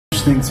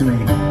strange thing to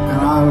me, and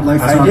I would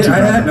like to talk to you about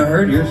it. I hadn't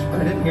heard yours.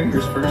 I didn't hear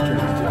yours first.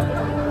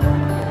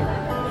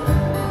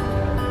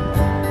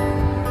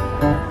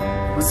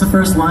 What's the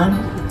first line?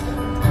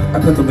 I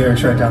put the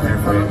lyrics right down there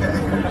for you. Okay.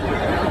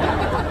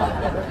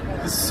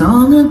 The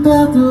song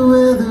about the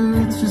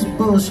weather, it's just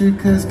bullshit,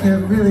 cause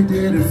Kev really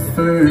did it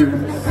first.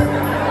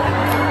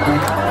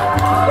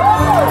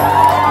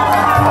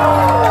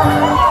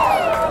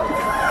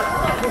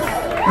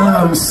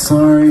 I'm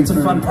sorry. It's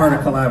a fun part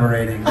of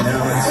collaborating, you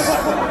know.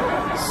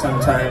 It's,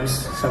 sometimes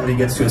somebody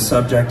gets to a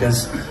subject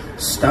as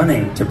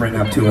stunning to bring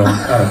up to a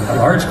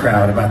large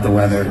crowd about the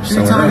weather.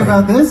 Should we talk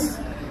about this?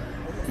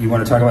 You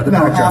want to talk about the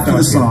No, backdrop? after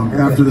the song.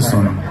 Okay. After the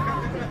song.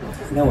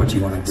 I know what you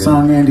want to do.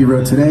 Song Andy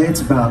wrote today.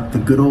 It's about the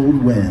good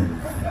old weather,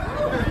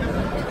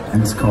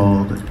 and it's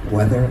called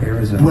Weather,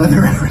 Arizona.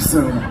 Weather,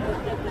 Arizona.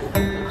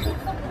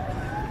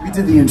 We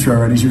did the intro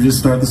already. Should we just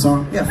start the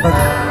song? Yeah, fuck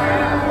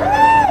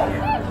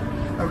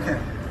it. Okay.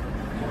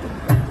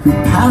 We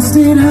passed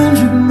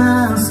 800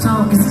 miles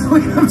talking.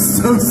 I'm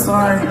so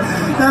sorry.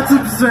 That's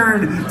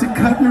absurd to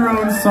cut your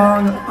own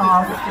song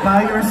off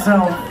by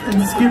yourself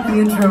and skip the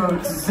intro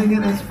to sing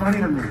it. It's funny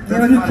to me. Yeah,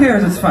 but who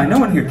cares? It's fine. No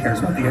one here cares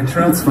about the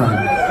intro. It's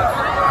fine.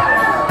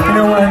 You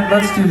know what?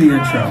 Let's do the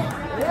intro.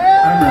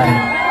 I'm ready.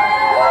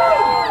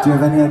 Do you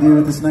have any idea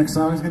what this next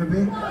song is going to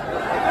be?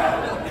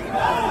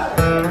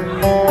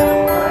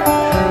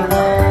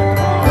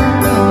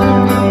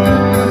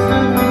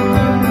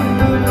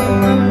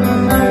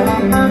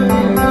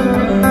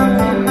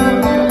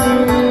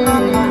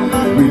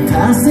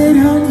 Past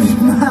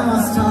 800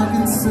 miles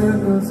talking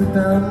circles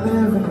about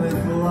living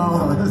with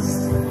laws.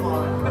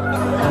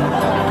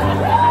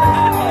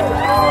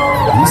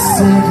 You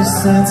said your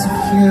sense of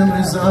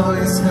humor's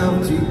always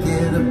helped you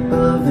get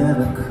above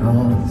and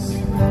across the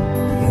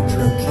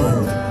intro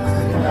kid.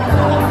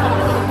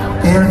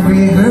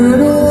 Every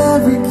hurdle,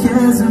 every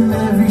chasm,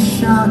 every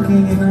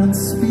shocking and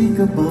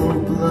unspeakable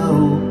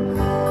blow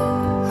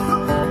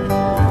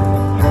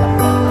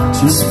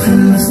just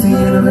proves the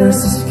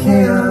universe is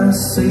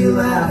chaos, so you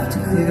laugh to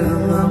clear the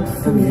lump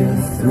from your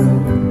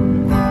throat.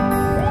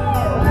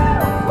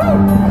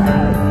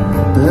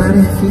 But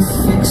if you're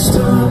fixed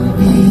on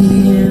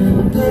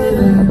being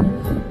bitter,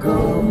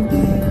 go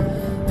be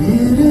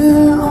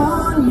bitter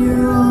on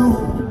your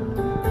own.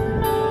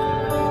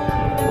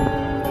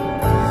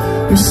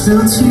 You're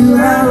still 2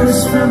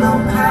 hours from El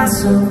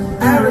Paso,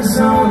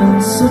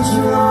 Arizona, such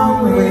a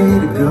long way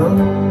to go.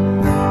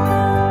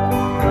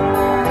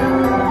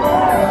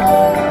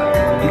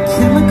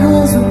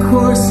 Chemicals are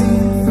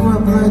coursing through our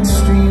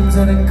bloodstreams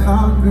at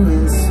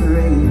incongruous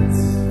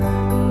rates.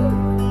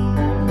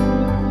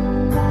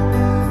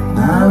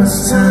 Now it's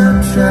time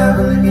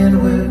traveling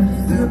inward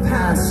through a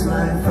past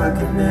life I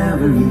could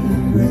never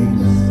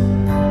erase.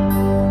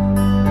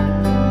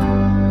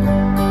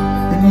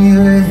 And you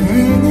were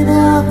hanging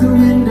out the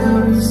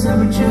windows of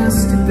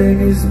just a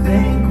beggar's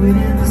banquet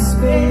in the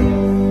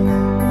space.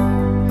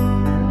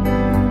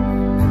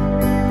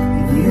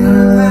 And you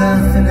were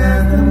laughing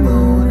at the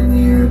moon,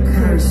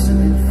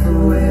 cursing for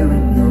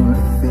wearing your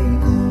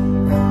face.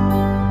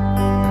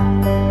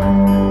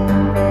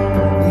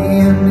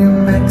 In New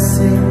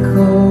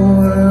Mexico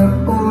are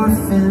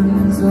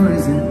orphans, or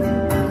is it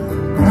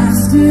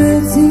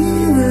bastards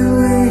either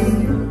way?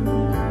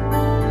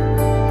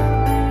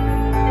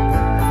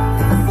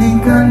 I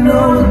think I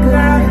know a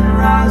guy in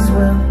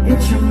Roswell.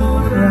 It's your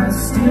motor, I'll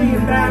steal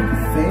your back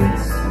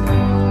face.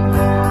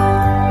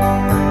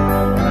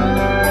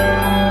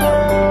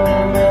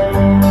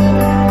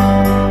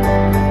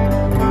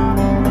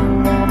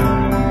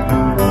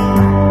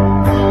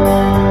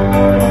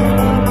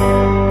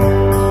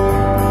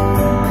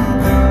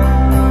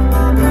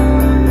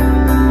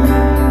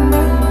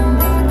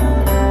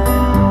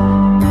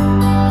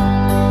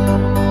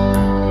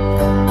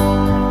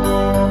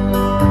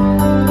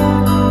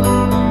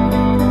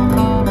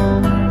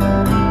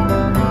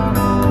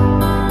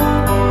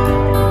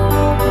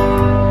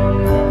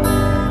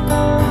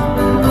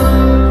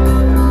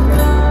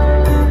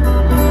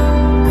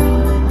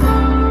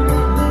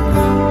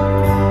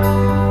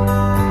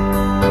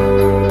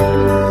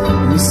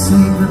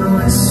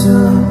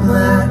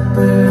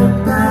 Blackbird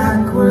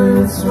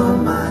backwards while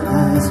my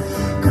eyes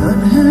cut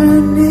her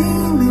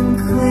name in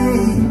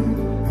clay.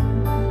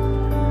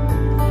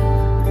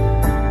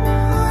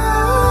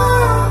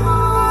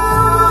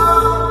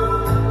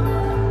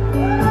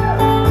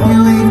 You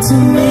went to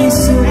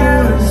Mesa,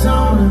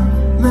 Arizona.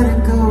 Let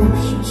it go,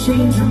 she'll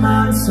change your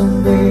mind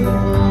someday.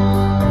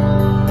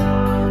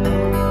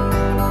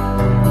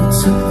 You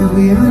took the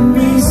wheel in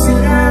Mesa,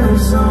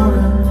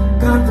 Arizona.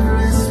 Got the